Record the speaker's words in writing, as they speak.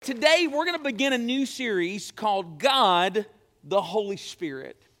Today, we're going to begin a new series called God, the Holy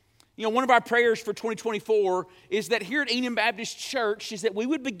Spirit. You know, one of our prayers for 2024 is that here at Enon Baptist Church is that we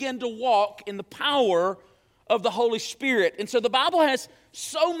would begin to walk in the power of the Holy Spirit. And so the Bible has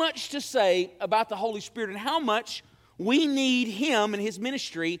so much to say about the Holy Spirit and how much we need Him and His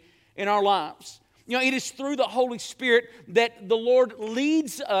ministry in our lives. You know, it is through the Holy Spirit that the Lord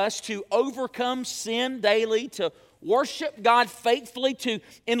leads us to overcome sin daily, to worship God faithfully, to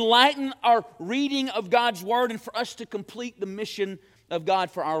enlighten our reading of God's Word, and for us to complete the mission of God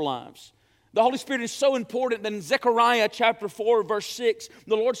for our lives. The Holy Spirit is so important that in Zechariah chapter 4, verse 6,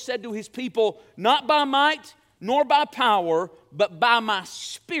 the Lord said to His people, "Not by might nor by power, but by my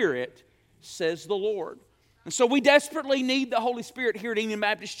Spirit, says the Lord." And so we desperately need the Holy Spirit here at Enon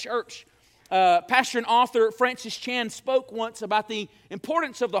Baptist Church. Pastor and author Francis Chan spoke once about the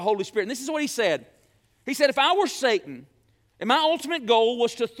importance of the Holy Spirit. And this is what he said. He said, "If I were Satan and my ultimate goal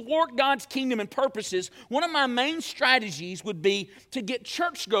was to thwart God's kingdom and purposes, one of my main strategies would be to get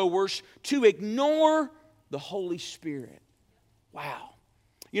churchgoers to ignore the Holy Spirit." Wow.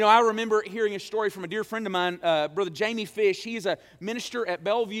 You know, I remember hearing a story from a dear friend of mine, Brother Jamie Fish. He is a minister at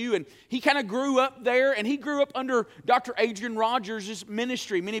Bellevue, and he kind of grew up there, and he grew up under Dr. Adrian Rogers'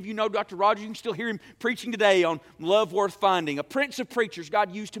 ministry. Many of you know Dr. Rogers. You can still hear him preaching today on Love Worth Finding. A prince of preachers.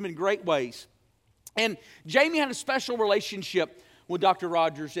 God used him in great ways. And Jamie had a special relationship with Dr.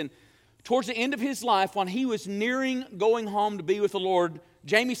 Rogers. And towards the end of his life, when he was nearing going home to be with the Lord,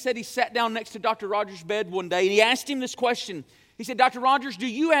 Jamie said he sat down next to Dr. Rogers' bed one day and he asked him this question. He said, "Dr. Rogers, do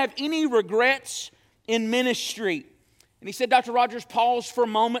you have any regrets in ministry?" And he said, Dr. Rogers paused for a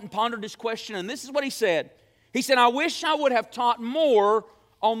moment and pondered his question. And this is what he said. He said, "I wish I would have taught more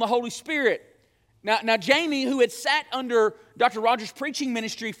on the Holy Spirit." Now, Jamie, who had sat under Dr. Rogers' preaching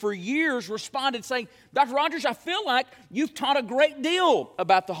ministry for years, responded saying, "Dr. Rogers, I feel like you've taught a great deal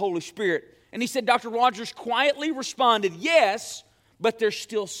about the Holy Spirit." And he said, Dr. Rogers quietly responded, "Yes, but there's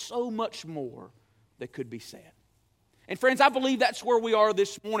still so much more that could be said." And friends, I believe that's where we are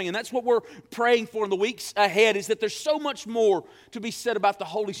this morning, and that's what we're praying for in the weeks ahead, is that there's so much more to be said about the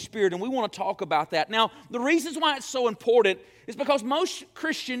Holy Spirit, and we want to talk about that. Now, the reasons why it's so important is because most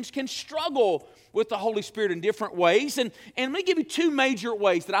Christians can struggle with the Holy Spirit in different ways, and let me give you two major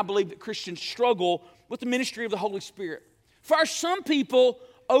ways that I believe that Christians struggle with the ministry of the Holy Spirit. First, some people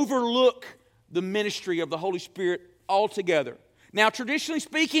overlook the ministry of the Holy Spirit altogether. Now, traditionally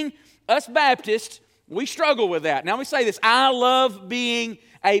speaking, us Baptists, we struggle with that. Now, let me say this. I love being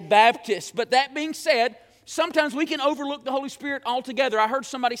a Baptist. But that being said, sometimes we can overlook the Holy Spirit altogether. I heard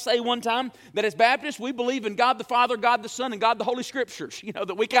somebody say one time that as Baptists, we believe in God the Father, God the Son, and God the Holy Scriptures. You know,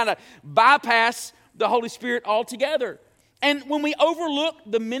 that we kind of bypass the Holy Spirit altogether. And when we overlook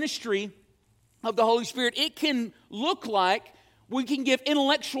the ministry of the Holy Spirit, it can look like we can give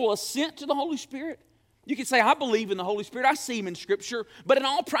intellectual assent to the Holy Spirit. You can say, "I believe in the Holy Spirit. I see Him in Scripture." But in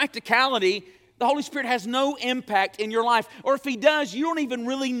all practicality, the Holy Spirit has no impact in your life. Or if He does, you don't even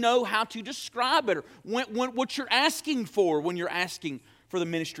really know how to describe it or what you're asking for when you're asking for the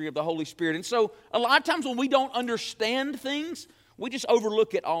ministry of the Holy Spirit. And so a lot of times when we don't understand things, we just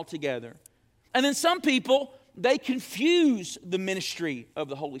overlook it altogether. And then some people, they confuse the ministry of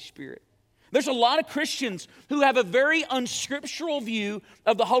the Holy Spirit. There's a lot of Christians who have a very unscriptural view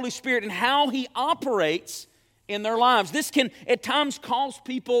of the Holy Spirit and how He operates in their lives. This can at times cause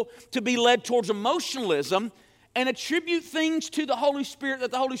people to be led towards emotionalism and attribute things to the Holy Spirit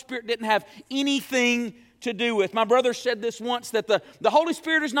that the Holy Spirit didn't have anything to do with. My brother said this once, that the Holy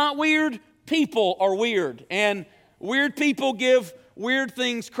Spirit is not weird, people are weird. And weird people give weird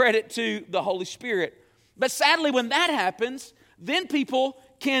things credit to the Holy Spirit. But sadly, when that happens, then people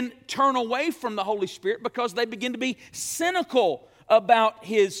can turn away from the Holy Spirit because they begin to be cynical about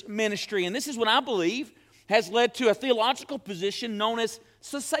His ministry. And this is what I believe has led to a theological position known as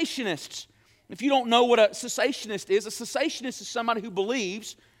cessationists. If you don't know what a cessationist is somebody who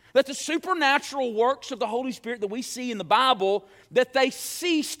believes that the supernatural works of the Holy Spirit that we see in the Bible, that they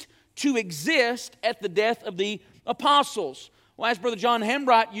ceased to exist at the death of the apostles. Well, as Brother John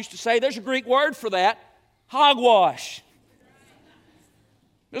Hembright used to say, there's a Greek word for that, hogwash.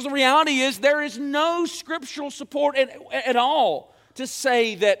 Because the reality is there is no scriptural support at all to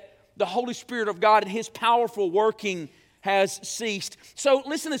say that the Holy Spirit of God and His powerful working has ceased. So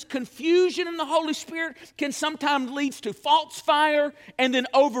listen, this confusion in the Holy Spirit can sometimes lead to false fire, and then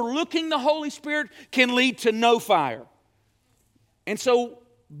overlooking the Holy Spirit can lead to no fire. And so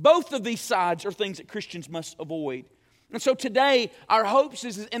both of these sides are things that Christians must avoid. And so today, our hopes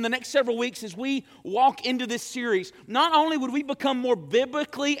is in the next several weeks as we walk into this series, not only would we become more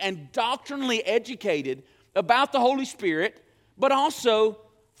biblically and doctrinally educated about the Holy Spirit, but also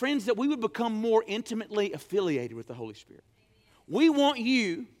friends, that we would become more intimately affiliated with the Holy Spirit. We want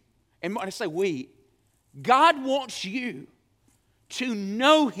you, and when I say we, God wants you to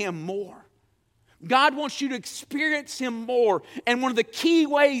know Him more. God wants you to experience Him more. And one of the key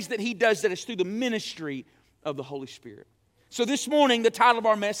ways that He does that is through the ministry of the Holy Spirit. So this morning, the title of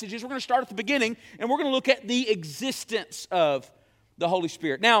our message is, we're going to start at the beginning, and we're going to look at the existence of the Holy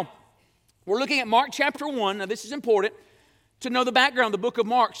Spirit. Now, we're looking at Mark chapter 1. Now, this is important to know the background of the book of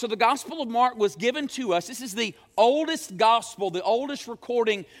Mark. So the Gospel of Mark was given to us. This is the oldest gospel, the oldest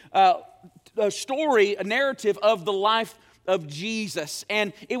recording story, a narrative of the life of Jesus.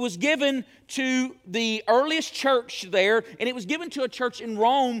 And it was given to the earliest church there, and it was given to a church in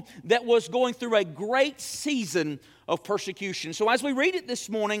Rome that was going through a great season of persecution. So as we read it this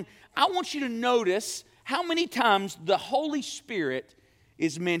morning, I want you to notice how many times the Holy Spirit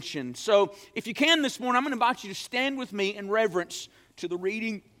is mentioned. So if you can this morning, I'm going to invite you to stand with me in reverence to the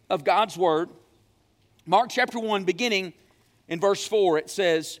reading of God's Word. Mark chapter 1, beginning in verse 4, it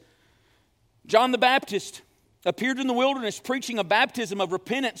says, John the Baptist appeared in the wilderness preaching a baptism of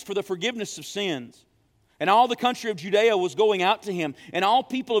repentance for the forgiveness of sins. And all the country of Judea was going out to him, and all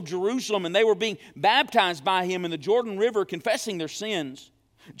people of Jerusalem, and they were being baptized by him in the Jordan River, confessing their sins.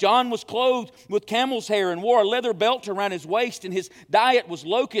 John was clothed with camel's hair and wore a leather belt around his waist, and his diet was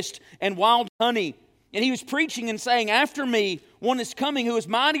locust and wild honey. And he was preaching and saying, After me, one is coming who is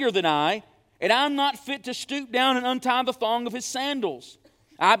mightier than I, and I'm not fit to stoop down and untie the thong of his sandals.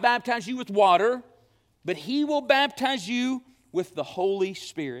 I baptize you with water, but he will baptize you with the Holy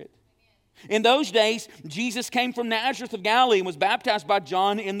Spirit. In those days, Jesus came from Nazareth of Galilee and was baptized by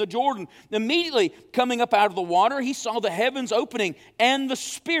John in the Jordan. Immediately coming up out of the water, he saw the heavens opening and the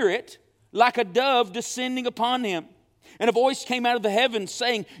Spirit like a dove descending upon him. And a voice came out of the heavens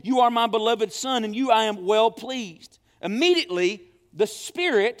saying, You are my beloved Son, and you I am well pleased. Immediately, the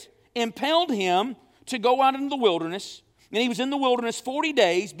Spirit impelled him to go out into the wilderness. And he was in the wilderness 40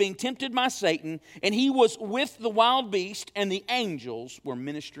 days, being tempted by Satan, and he was with the wild beast, and the angels were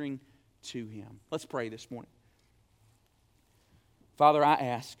ministering to him. Let's pray this morning. Father, I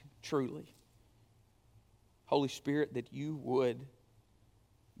ask truly, Holy Spirit, that you would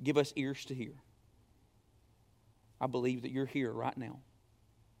give us ears to hear. I believe that you're here right now.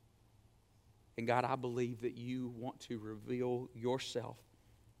 And God, I believe that you want to reveal yourself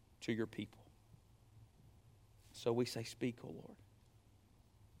to your people. So we say, speak, O Lord.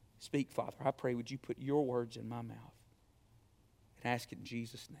 Speak, Father. I pray, would you put your words in my mouth? And ask it in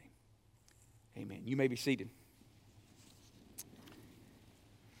Jesus' name. Amen. You may be seated.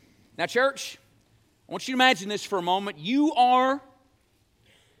 Now, church, I want you to imagine this for a moment. You are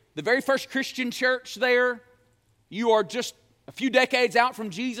the very first Christian church there. You are just a few decades out from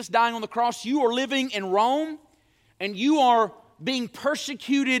Jesus dying on the cross. You are living in Rome, and you are being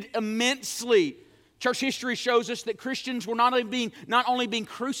persecuted immensely. Church history shows us that Christians were not only being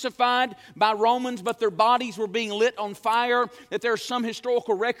crucified by Romans, but their bodies were being lit on fire. That there are some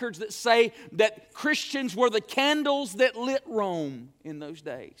historical records that say that Christians were the candles that lit Rome in those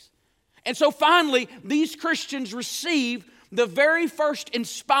days. And so finally, these Christians receive the very first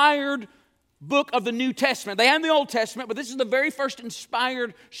inspired book of the New Testament. They have the Old Testament, but this is the very first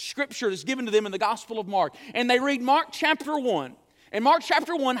inspired scripture that's given to them in the Gospel of Mark. And they read Mark chapter 1. And Mark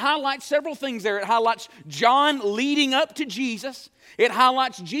chapter 1 highlights several things there. It highlights John leading up to Jesus. It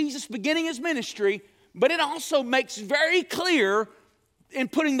highlights Jesus beginning his ministry. But it also makes very clear in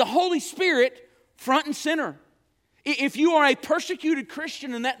putting the Holy Spirit front and center. If you are a persecuted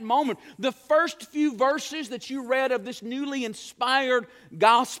Christian in that moment, the first few verses that you read of this newly inspired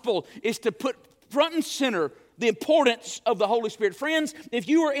gospel is to put front and center the importance of the Holy Spirit. Friends, if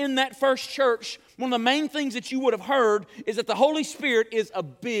you were in that first church, one of the main things that you would have heard is that the Holy Spirit is a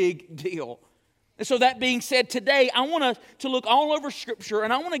big deal. And so that being said, today I want to look all over Scripture,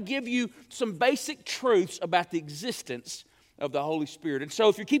 and I want to give you some basic truths about the existence of the Holy Spirit. And so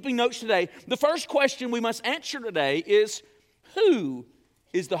if you're keeping notes today, the first question we must answer today is, who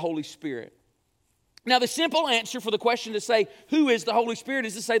is the Holy Spirit? Now, the simple answer for the question to say, who is the Holy Spirit,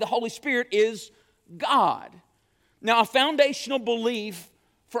 is to say the Holy Spirit is God. Now, a foundational belief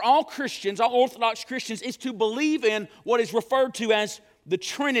for all Christians, all Orthodox Christians, is to believe in what is referred to as the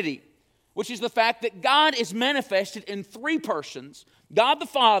Trinity, which is the fact that God is manifested in three persons: God the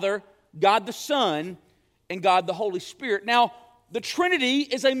Father, God the Son, and God the Holy Spirit. Now, the Trinity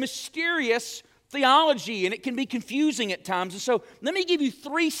is a mysterious theology, and it can be confusing at times. And so let me give you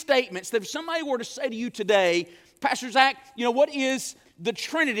three statements that if somebody were to say to you today, Pastor Zach, what is the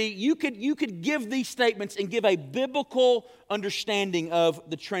Trinity? You could give these statements and give a biblical understanding of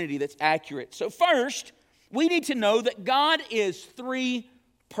the Trinity that's accurate. So first, we need to know that God is three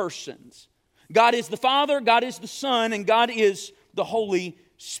persons. God is the Father, God is the Son, and God is the Holy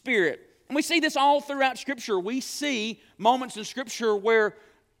Spirit. And we see this all throughout Scripture. We see moments in Scripture where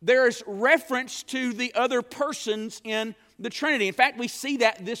there is reference to the other persons in the Trinity. In fact, we see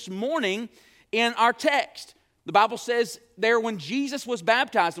that this morning in our text. The Bible says there when Jesus was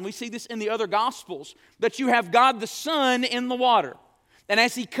baptized, and we see this in the other Gospels, that you have God the Son in the water. And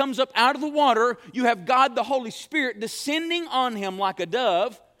as He comes up out of the water, you have God the Holy Spirit descending on Him like a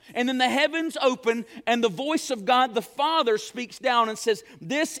dove. And then the heavens open, and the voice of God the Father speaks down and says,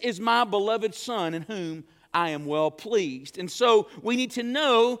 "This is my beloved Son in whom I am well pleased." And so we need to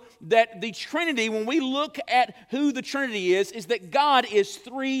know that the Trinity, when we look at who the Trinity is that God is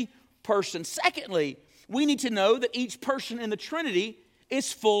three persons. Secondly, we need to know that each person in the Trinity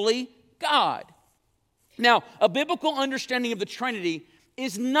is fully God. Now, a biblical understanding of the Trinity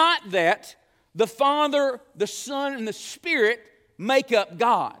is not that the Father, the Son, and the Spirit make up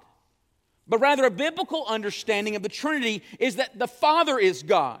God. But rather, a biblical understanding of the Trinity is that the Father is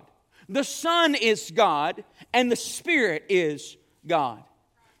God, the Son is God, and the Spirit is God.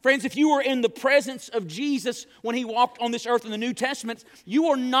 Friends, if you were in the presence of Jesus when He walked on this earth in the New Testament, you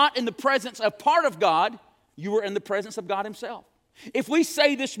are not in the presence of part of God, you are in the presence of God Himself. If we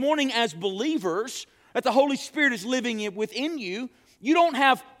say this morning as believers that the Holy Spirit is living within you, you don't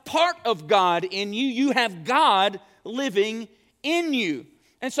have part of God in you, you have God living in you.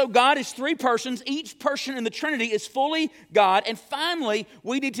 And so God is three persons. Each person in the Trinity is fully God. And finally,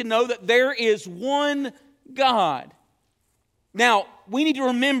 we need to know that there is one God. Now, we need to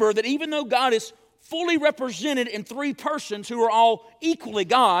remember that even though God is fully represented in three persons who are all equally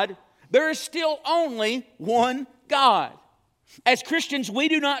God, there is still only one God. As Christians, we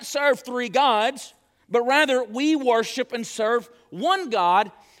do not serve three gods, but rather we worship and serve one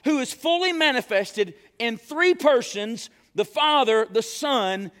God who is fully manifested in three persons, the Father, the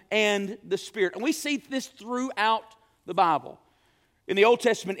Son, and the Spirit. And we see this throughout the Bible. In the Old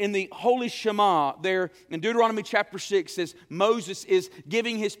Testament, in the Holy Shema, there in Deuteronomy chapter 6, says Moses is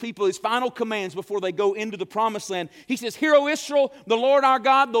giving his people his final commands before they go into the promised land. He says, "Hear, O Israel, the Lord our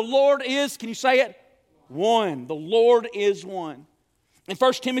God, the Lord is," can you say it? One. The Lord is one. In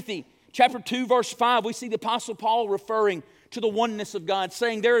 1 Timothy chapter 2, verse 5, we see the Apostle Paul referring to the oneness of God,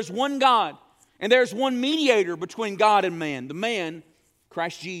 saying there is one God, and there is one mediator between God and man, the man,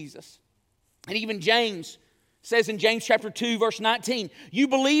 Christ Jesus. And even James says in James chapter 2, verse 19, "You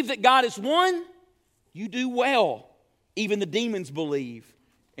believe that God is one? You do well. Even the demons believe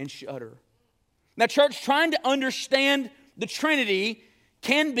and shudder." Now, church, trying to understand the Trinity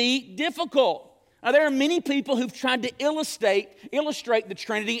can be difficult. Now, there are many people who've tried to illustrate the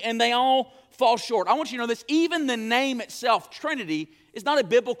Trinity, and they all fall short. I want you to know this. Even the name itself, Trinity, is not a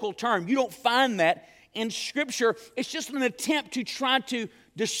biblical term. You don't find that in Scripture. It's just an attempt to try to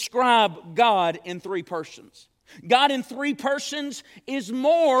describe God in three persons. God in three persons is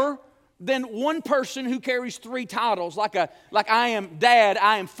more than one person who carries three titles, like I am dad,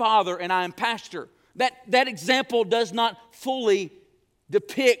 I am father, and I am pastor. That example does not fully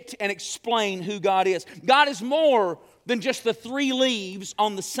depict and explain who God is. God is more than just the three leaves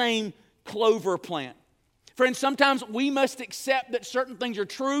on the same clover plant. Friends, sometimes we must accept that certain things are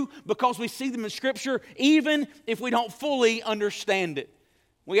true because we see them in Scripture, even if we don't fully understand it.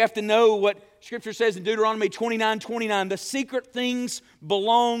 We have to know what Scripture says in Deuteronomy 29:29, "The secret things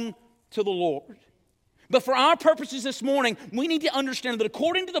belong to the Lord." But for our purposes this morning, we need to understand that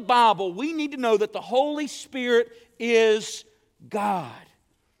according to the Bible, we need to know that the Holy Spirit is God.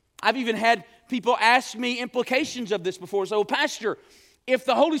 I've even had people ask me implications of this before. So, Pastor, if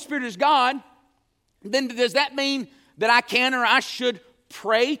the Holy Spirit is God, then does that mean that I can or I should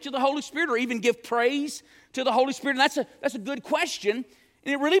pray to the Holy Spirit or even give praise to the Holy Spirit? And that's a good question.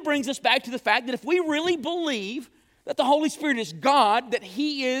 And it really brings us back to the fact that if we really believe that the Holy Spirit is God, that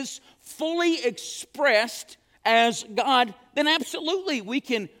He is fully expressed as God, then absolutely we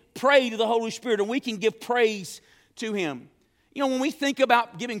can pray to the Holy Spirit and we can give praise to Him. You know, when we think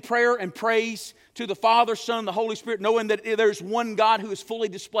about giving prayer and praise to the Father, Son, and the Holy Spirit, knowing that there's one God who is fully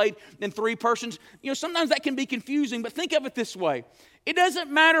displayed in three persons, you know, sometimes that can be confusing, but think of it this way. It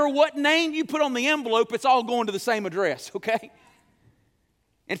doesn't matter what name you put on the envelope, it's all going to the same address, okay?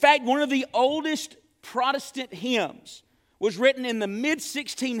 In fact, one of the oldest Protestant hymns was written in the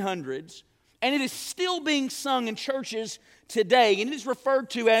mid-1600s, and it is still being sung in churches today, and it is referred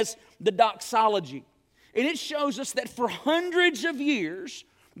to as the doxology. And it shows us that for hundreds of years,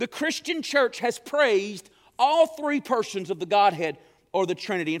 the Christian church has praised all three persons of the Godhead or the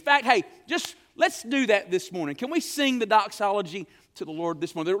Trinity. In fact, hey, just let's do that this morning. Can we sing the doxology to the Lord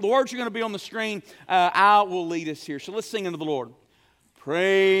this morning? The words are going to be on the screen. I will lead us here. So let's sing unto the Lord.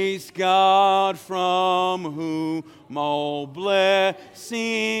 Praise God from whom all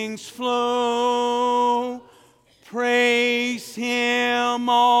blessings flow. Praise Him,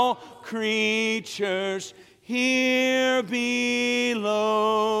 all creatures here below.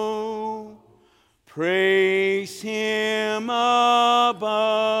 Praise Him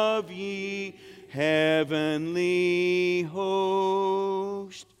above, ye heavenly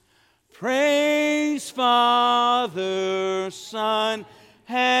host. Praise Father, Son,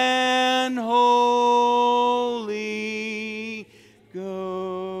 and Holy Ghost.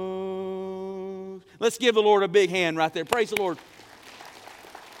 Let's give the Lord a big hand right there. Praise the Lord.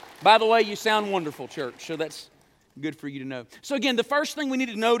 By the way, you sound wonderful, church, so that's good for you to know. So again, the first thing we need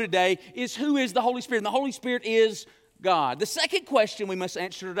to know today is who is the Holy Spirit? And the Holy Spirit is God. The second question we must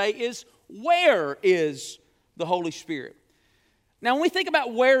answer today is, where is the Holy Spirit? Now, when we think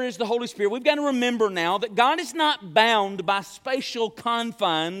about where is the Holy Spirit, we've got to remember now that God is not bound by spatial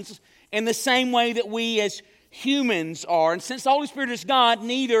confines in the same way that we as humans are. And since the Holy Spirit is God,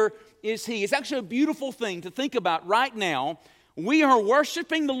 neither is He. It's actually a beautiful thing to think about right now. We are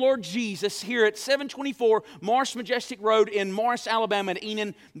worshiping the Lord Jesus here at 724 Morris Majestic Road in Morris, Alabama at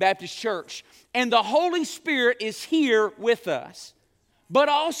Enon Baptist Church. And the Holy Spirit is here with us. But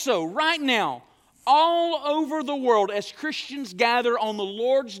also, right now, all over the world, as Christians gather on the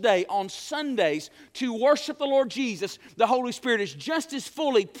Lord's Day, on Sundays, to worship the Lord Jesus, the Holy Spirit is just as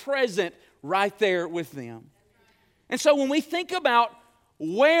fully present right there with them. And so when we think about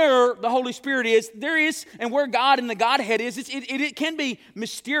where the Holy Spirit is, and where God and the Godhead is, it can be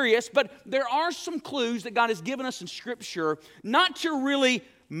mysterious, but there are some clues that God has given us in Scripture, not to really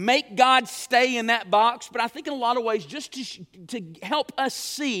make God stay in that box, but I think in a lot of ways just to help us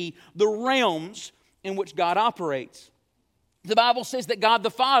see the realms in which God operates. The Bible says that God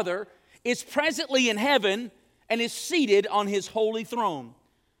the Father is presently in heaven and is seated on His holy throne.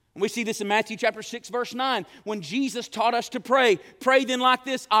 And we see this in Matthew chapter 6, verse 9, when Jesus taught us to pray. Pray then like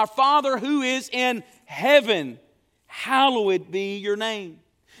this: Our Father who is in heaven, hallowed be your name.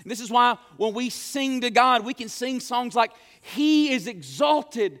 And this is why when we sing to God, we can sing songs like, He is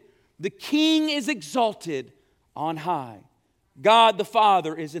exalted, the King is exalted on high. God the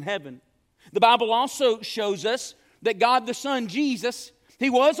Father is in heaven. The Bible also shows us that God the Son, Jesus,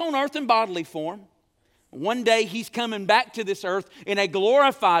 He was on earth in bodily form. One day He's coming back to this earth in a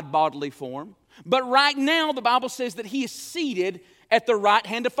glorified bodily form. But right now the Bible says that He is seated at the right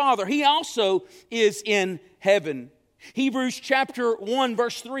hand of Father. He also is in heaven. Hebrews chapter 1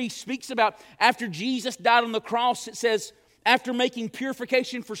 verse 3 speaks about after Jesus died on the cross, it says, after making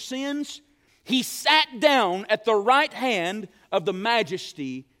purification for sins, He sat down at the right hand of the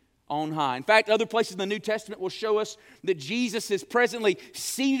Majesty on high. In fact, other places in the New Testament will show us that Jesus is presently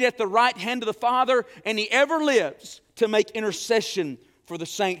seated at the right hand of the Father, and He ever lives to make intercession for the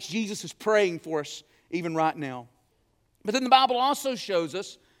saints. Jesus is praying for us even right now. But then the Bible also shows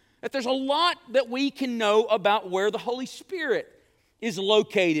us that there's a lot that we can know about where the Holy Spirit is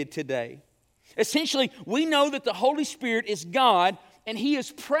located today. Essentially, we know that the Holy Spirit is God, and He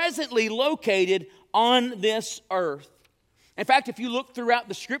is presently located on this earth. In fact, if you look throughout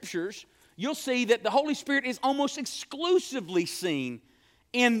the Scriptures, you'll see that the Holy Spirit is almost exclusively seen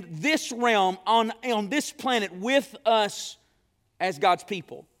in this realm, on this planet, with us as God's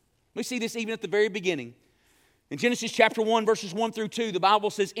people. We see this even at the very beginning. In Genesis chapter 1, verses 1 through 2, the Bible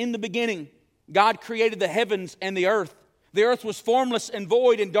says, In the beginning, God created the heavens and the earth. The earth was formless and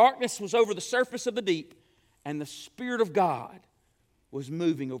void, and darkness was over the surface of the deep. And the Spirit of God was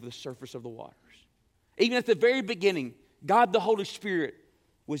moving over the surface of the waters. Even at the very beginning, God the Holy Spirit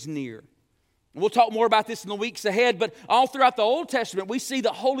was near. And we'll talk more about this in the weeks ahead, but all throughout the Old Testament, we see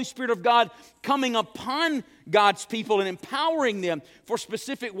the Holy Spirit of God coming upon God's people and empowering them for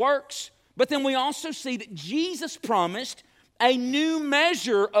specific works. But then we also see that Jesus promised a new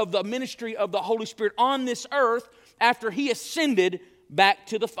measure of the ministry of the Holy Spirit on this earth after He ascended back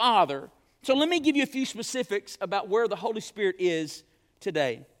to the Father. So let me give you a few specifics about where the Holy Spirit is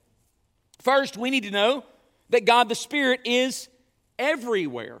today. First, we need to know that God the Spirit is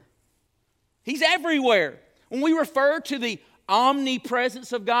everywhere. He's everywhere. When we refer to the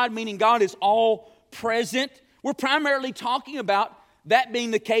omnipresence of God, meaning God is all present, we're primarily talking about that being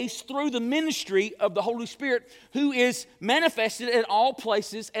the case through the ministry of the Holy Spirit, who is manifested at all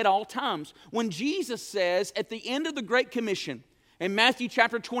places at all times. When Jesus says at the end of the Great Commission in Matthew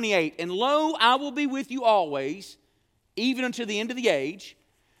chapter 28, And lo, I will be with you always, even unto the end of the age,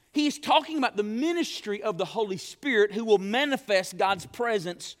 He's talking about the ministry of the Holy Spirit who will manifest God's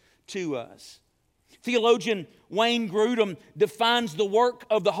presence to us. Theologian Wayne Grudem defines the work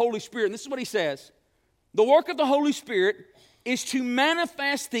of the Holy Spirit, and this is what he says. The work of the Holy Spirit is to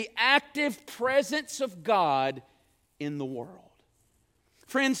manifest the active presence of God in the world.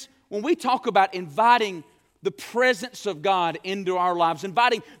 Friends, when we talk about inviting the presence of God into our lives,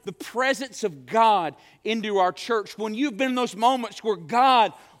 inviting the presence of God into our church, when you've been in those moments where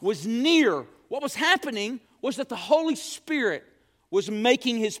God was near, what was happening was that the Holy Spirit was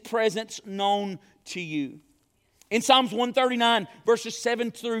making His presence known to you. In Psalms 139, verses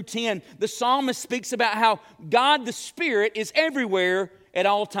 7 through 10, the psalmist speaks about how God the Spirit is everywhere at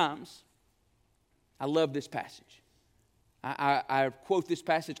all times. I love this passage. I quote this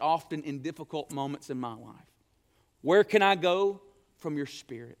passage often in difficult moments in my life. Where can I go from your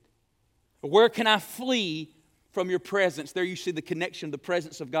Spirit? Where can I flee from your presence? There you see the connection, the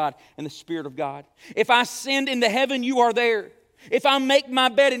presence of God and the Spirit of God. If I ascend into heaven, you are there. If I make my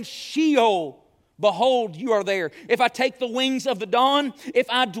bed in Sheol, behold, you are there. If I take the wings of the dawn, if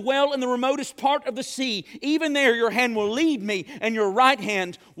I dwell in the remotest part of the sea, even there your hand will lead me and your right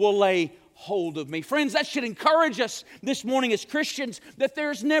hand will lay hold of me. Friends, that should encourage us this morning as Christians that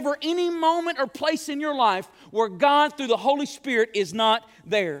there's never any moment or place in your life where God through the Holy Spirit is not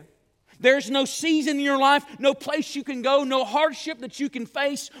there. There's no season in your life, no place you can go, no hardship that you can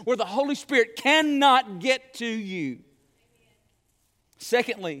face where the Holy Spirit cannot get to you.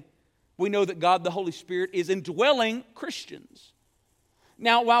 Secondly, we know that God the Holy Spirit is indwelling Christians.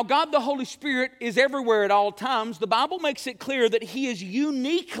 Now, while God the Holy Spirit is everywhere at all times, the Bible makes it clear that He is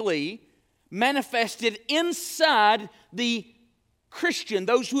uniquely manifested inside the Christian,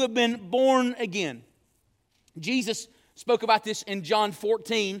 those who have been born again. Jesus spoke about this in John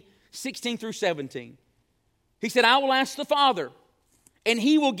 14, 16 through 17. He said, I will ask the Father, and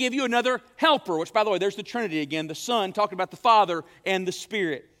He will give you another helper, which, by the way, there's the Trinity again, the Son, talking about the Father and the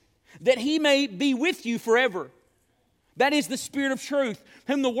Spirit, that He may be with you forever. That is the Spirit of truth,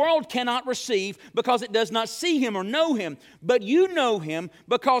 whom the world cannot receive because it does not see Him or know Him. But you know Him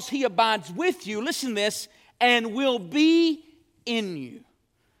because He abides with you, listen to this, and will be in you.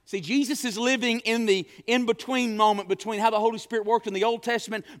 See, Jesus is living in the in-between moment between how the Holy Spirit worked in the Old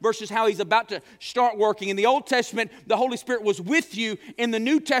Testament versus how He's about to start working. In the Old Testament, the Holy Spirit was with you. In the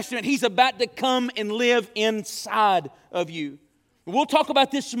New Testament, He's about to come and live inside of you. We'll talk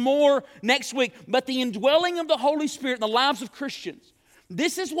about this more next week, but the indwelling of the Holy Spirit in the lives of Christians,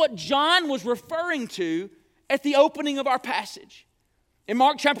 this is what John was referring to at the opening of our passage. In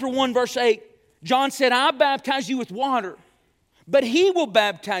Mark chapter 1, verse 8, John said, I baptize you with water, but He will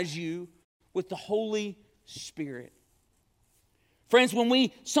baptize you with the Holy Spirit. Friends,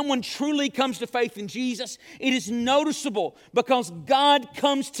 when someone truly comes to faith in Jesus, it is noticeable because God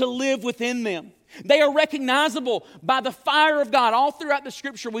comes to live within them. They are recognizable by the fire of God. All throughout the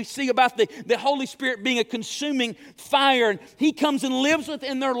Scripture we see about the Holy Spirit being a consuming fire. And He comes and lives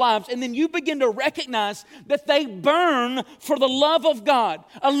within their lives. And then you begin to recognize that they burn for the love of God.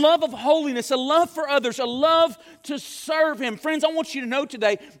 A love of holiness, a love for others, a love to serve Him. Friends, I want you to know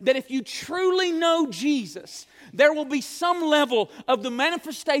today that if you truly know Jesus, there will be some level of the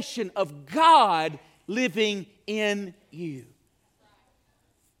manifestation of God living in you.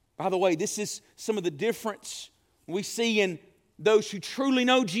 By the way, this is some of the difference we see in those who truly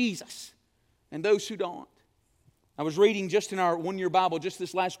know Jesus and those who don't. I was reading just in our one-year Bible just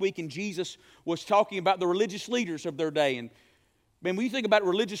this last week, and Jesus was talking about the religious leaders of their day. And man, when you think about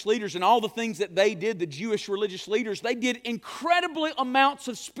religious leaders and all the things that they did, the Jewish religious leaders, they did incredible amounts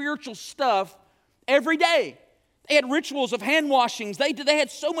of spiritual stuff every day. They had rituals of hand washings. They had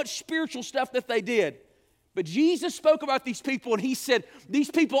so much spiritual stuff that they did. But Jesus spoke about these people and He said, these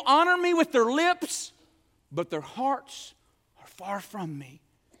people honor me with their lips, but their hearts are far from me.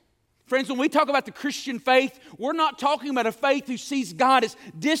 Friends, when we talk about the Christian faith, we're not talking about a faith who sees God as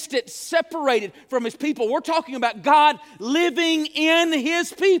distant, separated from His people. We're talking about God living in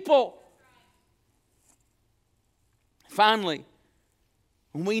His people. Finally,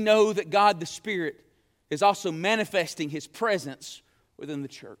 when we know that God the Spirit is also manifesting His presence within the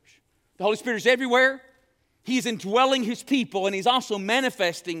church. The Holy Spirit is everywhere. He is indwelling His people, and He's also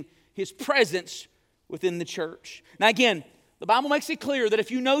manifesting His presence within the church. Now again, the Bible makes it clear that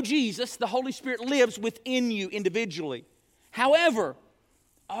if you know Jesus, the Holy Spirit lives within you individually. However,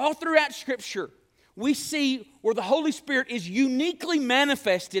 all throughout Scripture, we see where the Holy Spirit is uniquely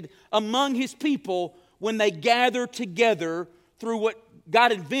manifested among His people when they gather together through what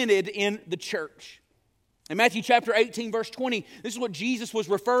God invented in the church. In Matthew chapter 18, verse 20, this is what Jesus was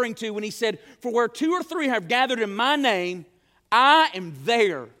referring to when He said, for where 2 or 3 have gathered in my name, I am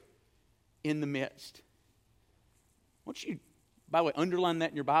there in the midst. I want you, by the way, underline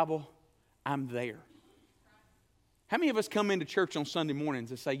that in your Bible. I'm there. How many of us come into church on Sunday mornings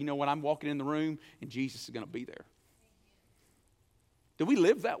and say, you know what, I'm walking in the room and Jesus is going to be there? Do we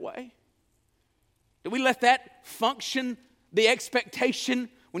live that way? Do we let that function, the expectation,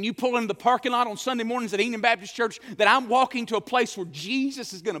 when you pull into the parking lot on Sunday mornings at Enon Baptist Church, that I'm walking to a place where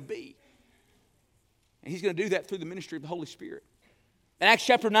Jesus is going to be? And He's going to do that through the ministry of the Holy Spirit. In Acts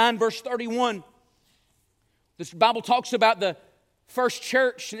chapter 9, verse 31, this Bible talks about the first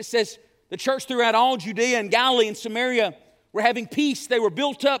church, and it says, the church throughout all Judea and Galilee and Samaria were having peace. They were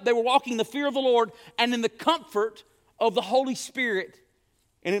built up. They were walking in the fear of the Lord and in the comfort of the Holy Spirit.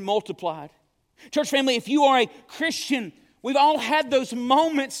 And it multiplied. Church family, if you are a Christian, we've all had those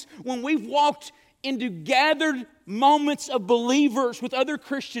moments when we've walked into gathered moments of believers with other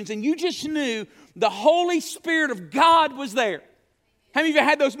Christians and you just knew the Holy Spirit of God was there. How many of you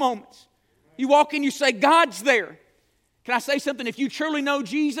had those moments? You walk in, you say, God's there. Can I say something? If you truly know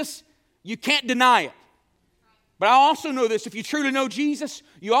Jesus, you can't deny it. But I also know this, if you truly know Jesus,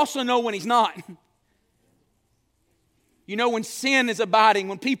 you also know when He's not. You know when sin is abiding,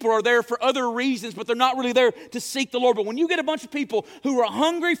 when people are there for other reasons, but they're not really there to seek the Lord. But when you get a bunch of people who are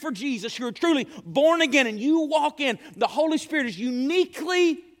hungry for Jesus, who are truly born again, and you walk in, the Holy Spirit is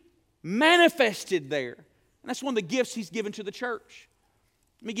uniquely manifested there. And that's one of the gifts He's given to the church.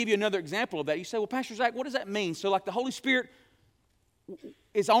 Let me give you another example of that. You say, well, Pastor Zach, what does that mean? So like the Holy Spirit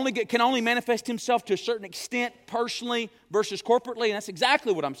can only manifest Himself to a certain extent personally versus corporately, and that's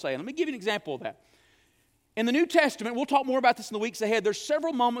exactly what I'm saying. Let me give you an example of that. In the New Testament, we'll talk more about this in the weeks ahead, there's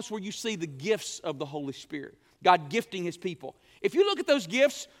several moments where you see the gifts of the Holy Spirit, God gifting His people. If you look at those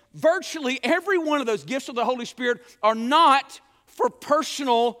gifts, virtually every one of those gifts of the Holy Spirit are not for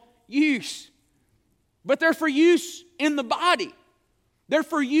personal use, but they're for use in the body. They're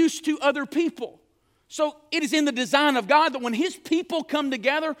for use to other people. So it is in the design of God that when His people come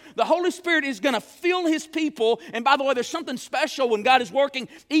together, the Holy Spirit is going to fill His people. And by the way, there's something special when God is working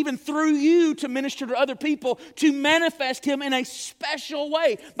even through you to minister to other people, to manifest Him in a special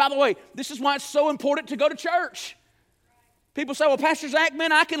way. By the way, this is why it's so important to go to church. People say, well, Pastor Zach,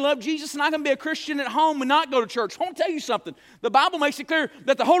 man, I can love Jesus and I can be a Christian at home and not go to church. I want to tell you something. The Bible makes it clear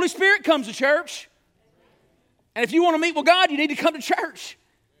that the Holy Spirit comes to church. And if you want to meet with God, you need to come to church.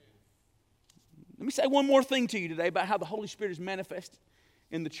 Let me say one more thing to you today about how the Holy Spirit is manifested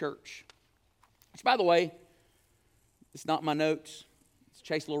in the church. Which, by the way, it's not my notes. Let's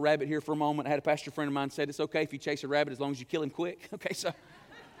chase a little rabbit here for a moment. I had a pastor friend of mine said it's okay if you chase a rabbit as long as you kill him quick. Okay, so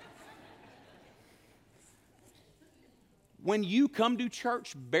when you come to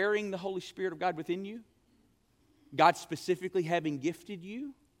church bearing the Holy Spirit of God within you, God specifically having gifted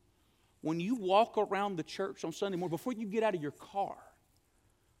you, when you walk around the church on Sunday morning, before you get out of your car,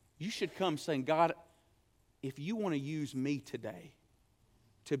 you should come saying, God, if you want to use me today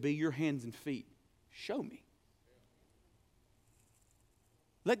to be your hands and feet, show me.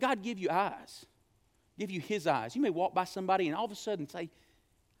 Let God give you eyes, give you His eyes. You may walk by somebody and all of a sudden say,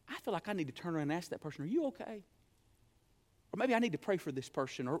 I feel like I need to turn around and ask that person, are you okay? Or maybe I need to pray for this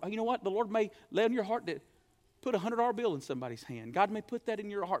person. Or you know what? The Lord may lay on your heart to put a $100 bill in somebody's hand. God may put that in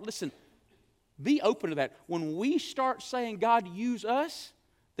your heart. Listen, be open to that. When we start saying, God, use us,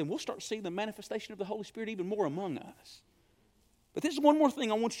 then we'll start seeing the manifestation of the Holy Spirit even more among us. But this is one more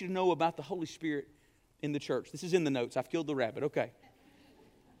thing I want you to know about the Holy Spirit in the church. This is in the notes. I've killed the rabbit. Okay.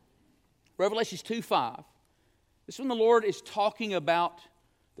 Revelations 2:5. This is when the Lord is talking about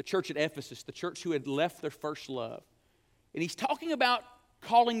the church at Ephesus, the church who had left their first love. And He's talking about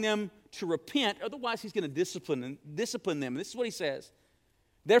calling them to repent, otherwise He's going to discipline them. This is what He says.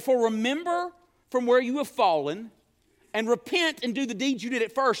 Therefore, remember from where you have fallen, and repent and do the deeds you did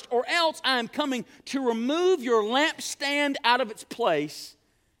at first, or else I am coming to remove your lampstand out of its place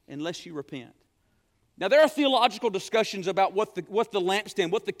unless you repent. Now, there are theological discussions about what the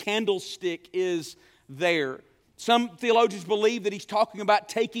lampstand, what the candlestick is there. Some theologians believe that He's talking about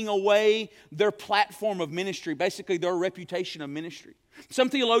taking away their platform of ministry, basically their reputation of ministry. Some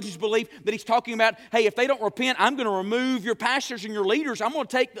theologians believe that He's talking about, hey, if they don't repent, I'm going to remove your pastors and your leaders. I'm going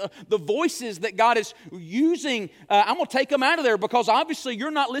to take the voices that God is using, I'm going to take them out of there because obviously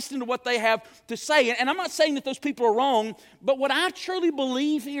you're not listening to what they have to say. And I'm not saying that those people are wrong, but what I truly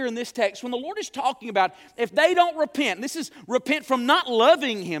believe here in this text, when the Lord is talking about if they don't repent, this is repent from not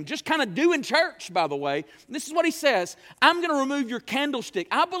loving Him, just kind of doing church, by the way. This is what He says, I'm going to remove your candlestick.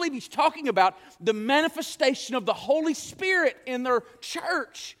 I believe He's talking about the manifestation of the Holy Spirit in their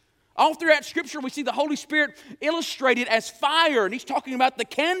church. All throughout Scripture, we see the Holy Spirit illustrated as fire, and He's talking about the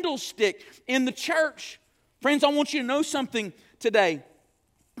candlestick in the church. Friends, I want you to know something today,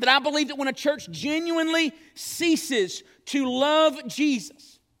 that I believe that when a church genuinely ceases to love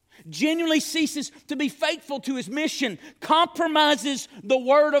Jesus, genuinely ceases to be faithful to his mission, compromises the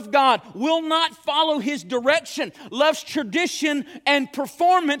Word of God, will not follow his direction, loves tradition and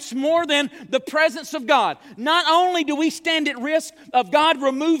performance more than the presence of God. Not only do we stand at risk of God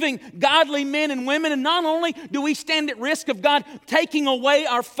removing godly men and women, and not only do we stand at risk of God taking away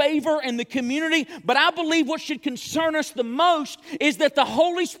our favor in the community, but I believe what should concern us the most is that the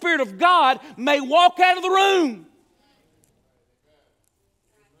Holy Spirit of God may walk out of the room.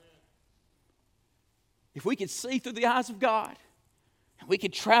 If we could see through the eyes of God, and we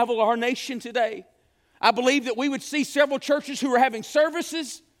could travel our nation today, I believe that we would see several churches who are having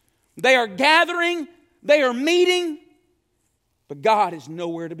services, they are gathering, they are meeting, but God is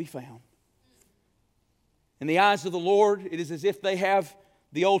nowhere to be found. In the eyes of the Lord, it is as if they have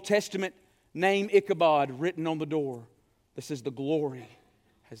the Old Testament name Ichabod written on the door that says, the glory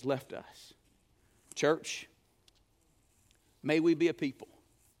has left us. Church, may we be a people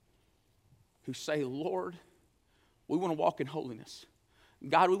who say, Lord, we want to walk in holiness.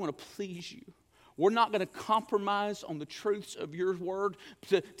 God, we want to please you. We're not going to compromise on the truths of your word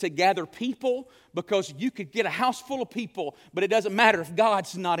to gather people, because you could get a house full of people, but it doesn't matter if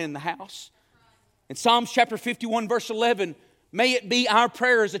God's not in the house. In Psalms chapter 51, verse 11, may it be our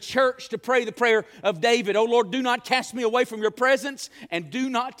prayer as a church to pray the prayer of David. Oh Lord, do not cast me away from your presence, and do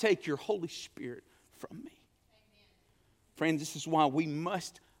not take your Holy Spirit from me. Amen. Friends, this is why we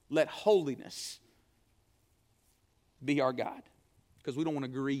must let holiness be our guide, because we don't want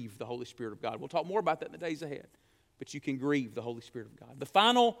to grieve the Holy Spirit of God. We'll talk more about that in the days ahead, but you can grieve the Holy Spirit of God. The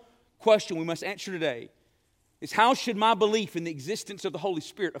final question we must answer today is, how should my belief in the existence of the Holy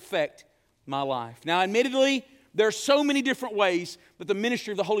Spirit affect my life? Now, admittedly, there are so many different ways that the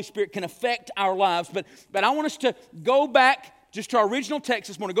ministry of the Holy Spirit can affect our lives, but I want us to go back just to our original text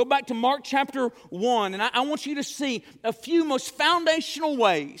this morning. Go back to Mark chapter 1, and I want you to see a few most foundational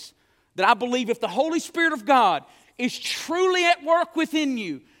ways that I believe if the Holy Spirit of God is truly at work within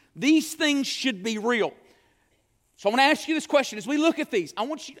you, these things should be real. So I want to ask you this question. As we look at these, I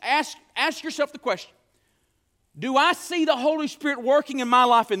want you to ask yourself the question, do I see the Holy Spirit working in my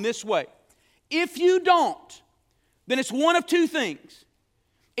life in this way? If you don't, then it's one of two things.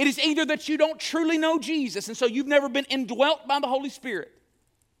 It is either that you don't truly know Jesus, and so you've never been indwelt by the Holy Spirit.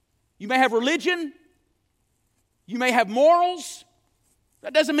 You may have religion, you may have morals,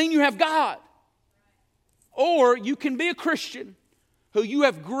 that doesn't mean you have God. Or you can be a Christian who you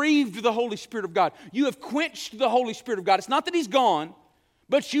have grieved the Holy Spirit of God. You have quenched the Holy Spirit of God. It's not that He's gone,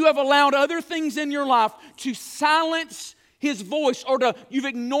 but you have allowed other things in your life to silence His voice, or you've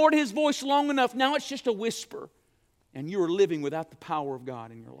ignored His voice long enough. Now it's just a whisper, and you are living without the power of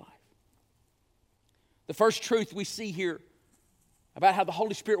God in your life. The first truth we see here about how the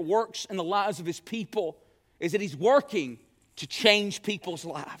Holy Spirit works in the lives of His people is that He's working to change people's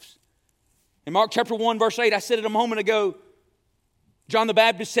lives. In Mark chapter 1, verse 8, I said it a moment ago, John the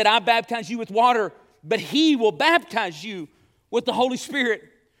Baptist said, I baptize you with water, but He will baptize you with the Holy Spirit.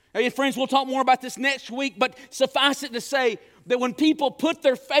 Now, friends, we'll talk more about this next week, but suffice it to say that when people put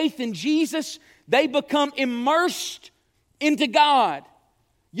their faith in Jesus, they become immersed into God.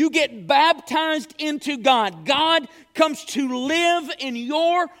 You get baptized into God. God comes to live in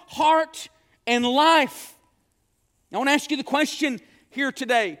your heart and life. I want to ask you the question here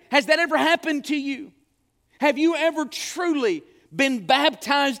today. Has that ever happened to you? Have you ever truly been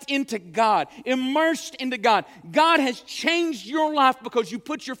baptized into God, immersed into God? God has changed your life because you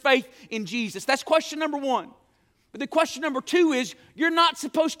put your faith in Jesus. That's question number one. But the question number two is, you're not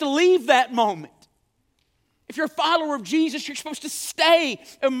supposed to leave that moment. If you're a follower of Jesus, you're supposed to stay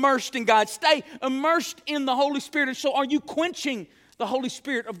immersed in God, stay immersed in the Holy Spirit. And so are you quenching the Holy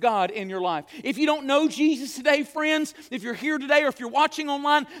Spirit of God in your life? If you don't know Jesus today, friends, if you're here today or if you're watching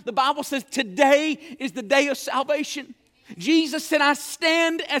online, the Bible says today is the day of salvation. Jesus said, I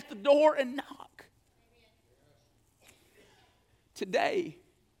stand at the door and knock. Today,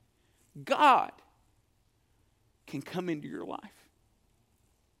 God can come into your life.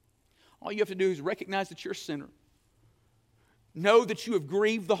 All you have to do is recognize that you're a sinner. Know that you have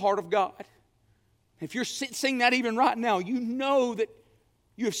grieved the heart of God. If you're seeing that even right now, you know that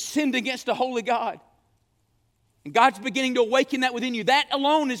you have sinned against a holy God. And God's beginning to awaken that within you. That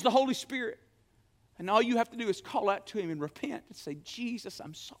alone is the Holy Spirit. And all you have to do is call out to Him and repent and say, Jesus,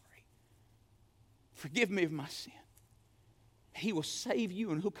 I'm sorry. Forgive me of my sin. He will save you,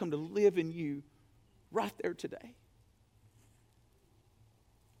 and He'll come to live in you right there today.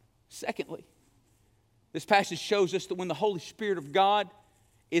 Secondly, this passage shows us that when the Holy Spirit of God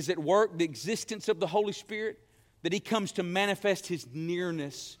is at work, the existence of the Holy Spirit, that He comes to manifest His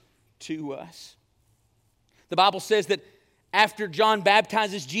nearness to us. The Bible says that after John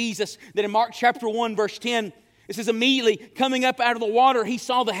baptizes Jesus, that in Mark chapter 1, verse 10, it says, immediately coming up out of the water, he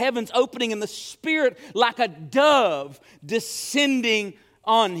saw the heavens opening and the Spirit like a dove descending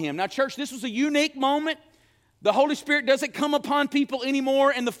on him. Now, church, this was a unique moment. The Holy Spirit doesn't come upon people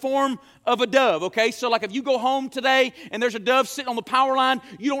anymore in the form of a dove, okay? So like if you go home today and there's a dove sitting on the power line,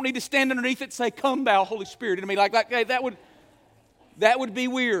 you don't need to stand underneath it and say, come thou Holy Spirit. I mean, that would be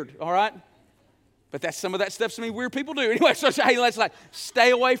weird, all right? But some of that stuff some weird people do. Anyway, so hey, let's stay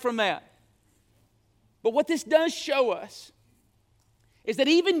away from that. But what this does show us is that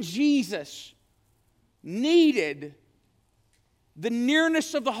even Jesus needed the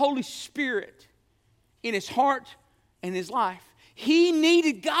nearness of the Holy Spirit in his heart and his life. He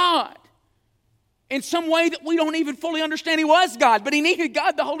needed God in some way that we don't even fully understand. He was God, but he needed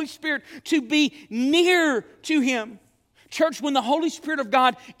God, the Holy Spirit, to be near to him. Church, when the Holy Spirit of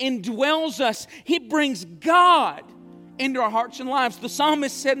God indwells us, he brings God into our hearts and lives. The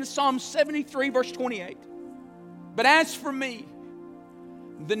psalmist said in Psalm 73, verse 28, but as for me,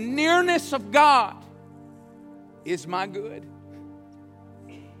 the nearness of God is my good.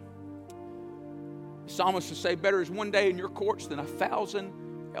 The psalmist would say, better is one day in your courts than 1,000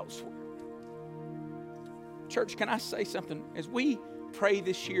 elsewhere. Church, can I say something? As we pray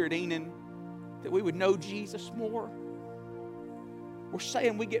this year at Enon that we would know Jesus more, we're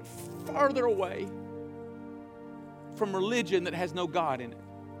saying we get farther away from religion that has no God in it.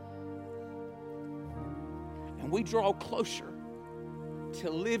 And we draw closer to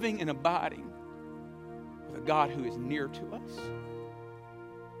living and abiding with a God who is near to us,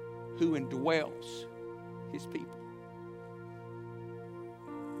 who indwells his people.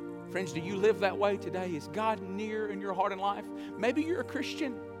 Friends, do you live that way today? Is God near in your heart and life? Maybe you're a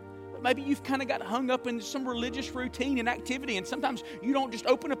Christian. Maybe you've kind of got hung up in some religious routine and activity, and sometimes you don't just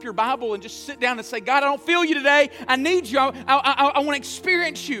open up your Bible and just sit down and say, God, I don't feel you today. I need you. I want to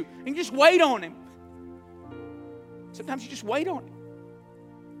experience you. And you just wait on him. Sometimes you just wait on him.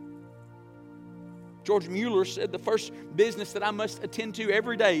 George Mueller said, the first business that I must attend to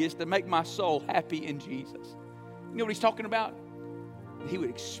every day is to make my soul happy in Jesus. You know what he's talking about? He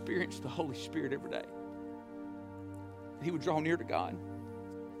would experience the Holy Spirit every day. He would draw near to God.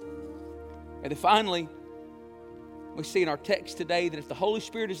 And then finally, we see in our text today that if the Holy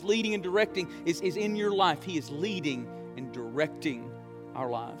Spirit is leading and directing, is in your life, he is leading and directing our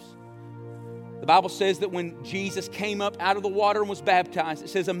lives. The Bible says that when Jesus came up out of the water and was baptized, it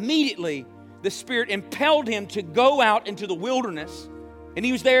says immediately the Spirit impelled him to go out into the wilderness. And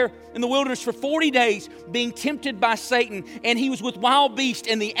he was there in the wilderness for 40 days being tempted by Satan. And he was with wild beasts,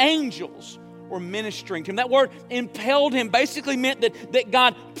 and the angels were ministering to him. That word impelled him basically meant that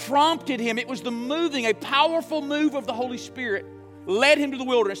God prompted him. It was the moving, a powerful move of the Holy Spirit led him to the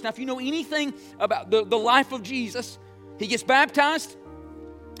wilderness. Now, if you know anything about the life of Jesus, he gets baptized,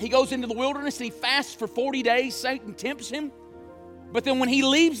 he goes into the wilderness, and he fasts for 40 days. Satan tempts him. But then when he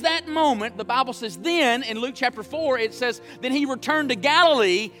leaves that moment, the Bible says then, in Luke chapter 4, it says, then he returned to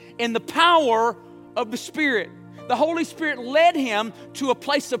Galilee in the power of the Spirit. The Holy Spirit led him to a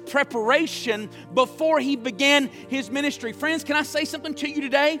place of preparation before he began his ministry. Friends, can I say something to you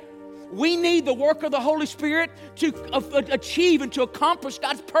today? We need the work of the Holy Spirit to achieve and to accomplish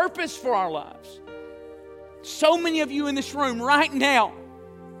God's purpose for our lives. So many of you in this room right now,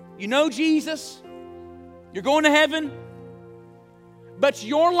 you know Jesus, you're going to heaven, but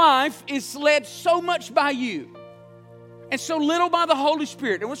your life is led so much by you and so little by the Holy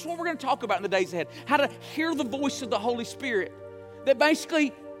Spirit. And that's what we're going to talk about in the days ahead. How to hear the voice of the Holy Spirit. That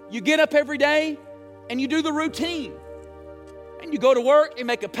basically you get up every day and you do the routine. And you go to work, you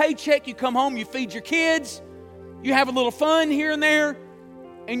make a paycheck, you come home, you feed your kids, you have a little fun here and there,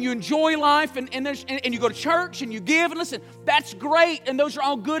 and you enjoy life, and you go to church and you give. And listen, that's great, and those are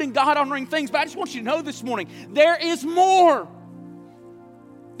all good and God-honoring things. But I just want you to know this morning, there is more.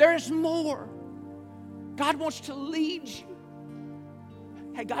 There is more. God wants to lead you.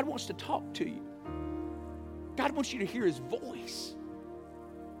 Hey, God wants to talk to you. God wants you to hear his voice.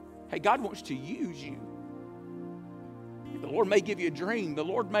 Hey, God wants to use you. The Lord may give you a dream. The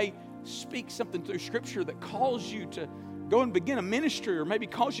Lord may speak something through Scripture that calls you to go and begin a ministry, or maybe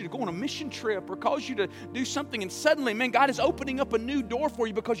calls you to go on a mission trip, or calls you to do something, and suddenly, man, God is opening up a new door for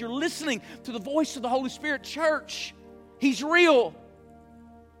you because you're listening to the voice of the Holy Spirit. Church, he's real.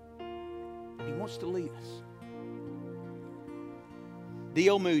 He wants to lead us.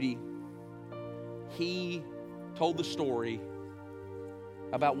 D.L. Moody, he told the story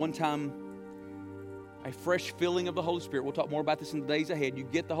about one time a fresh filling of the Holy Spirit. We'll talk more about this in the days ahead. You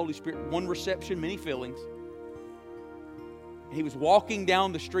get the Holy Spirit, one reception, many fillings. He was walking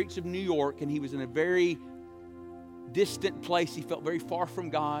down the streets of New York, and he was in a very distant place. He felt very far from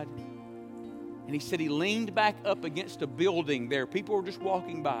God. And he said he leaned back up against a building there. People were just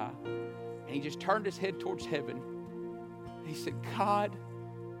walking by. And he just turned his head towards heaven. And he said, God,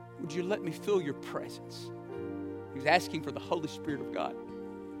 would you let me feel your presence? He was asking for the Holy Spirit of God.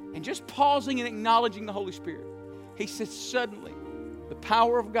 And just pausing and acknowledging the Holy Spirit, he said, suddenly, the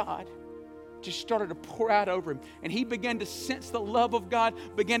power of God just started to pour out over him. And he began to sense the love of God,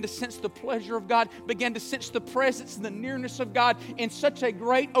 began to sense the pleasure of God, began to sense the presence and the nearness of God in such a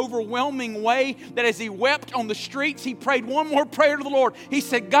great, overwhelming way that as he wept on the streets, he prayed one more prayer to the Lord. He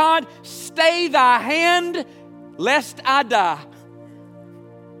said, God, stay thy hand lest I die.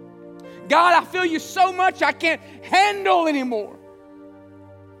 God, I feel you so much I can't handle anymore.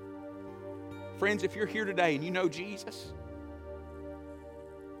 Friends, if you're here today and you know Jesus,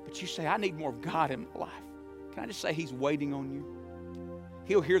 but you say, I need more of God in my life, can I just say he's waiting on you?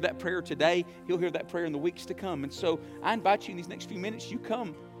 He'll hear that prayer today. He'll hear that prayer in the weeks to come. And so I invite you in these next few minutes, you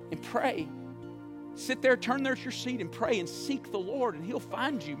come and pray. Sit there, turn there at your seat and pray and seek the Lord, and he'll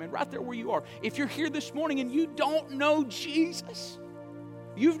find you, man, right there where you are. If you're here this morning and you don't know Jesus,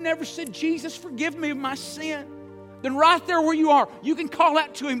 you've never said, Jesus, forgive me of my sin, then right there where you are, you can call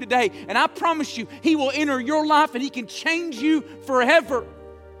out to him today. And I promise you, he will enter your life and he can change you forever.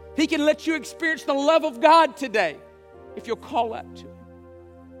 He can let you experience the love of God today if you'll call out to him.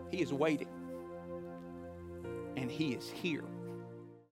 He is waiting. And he is here.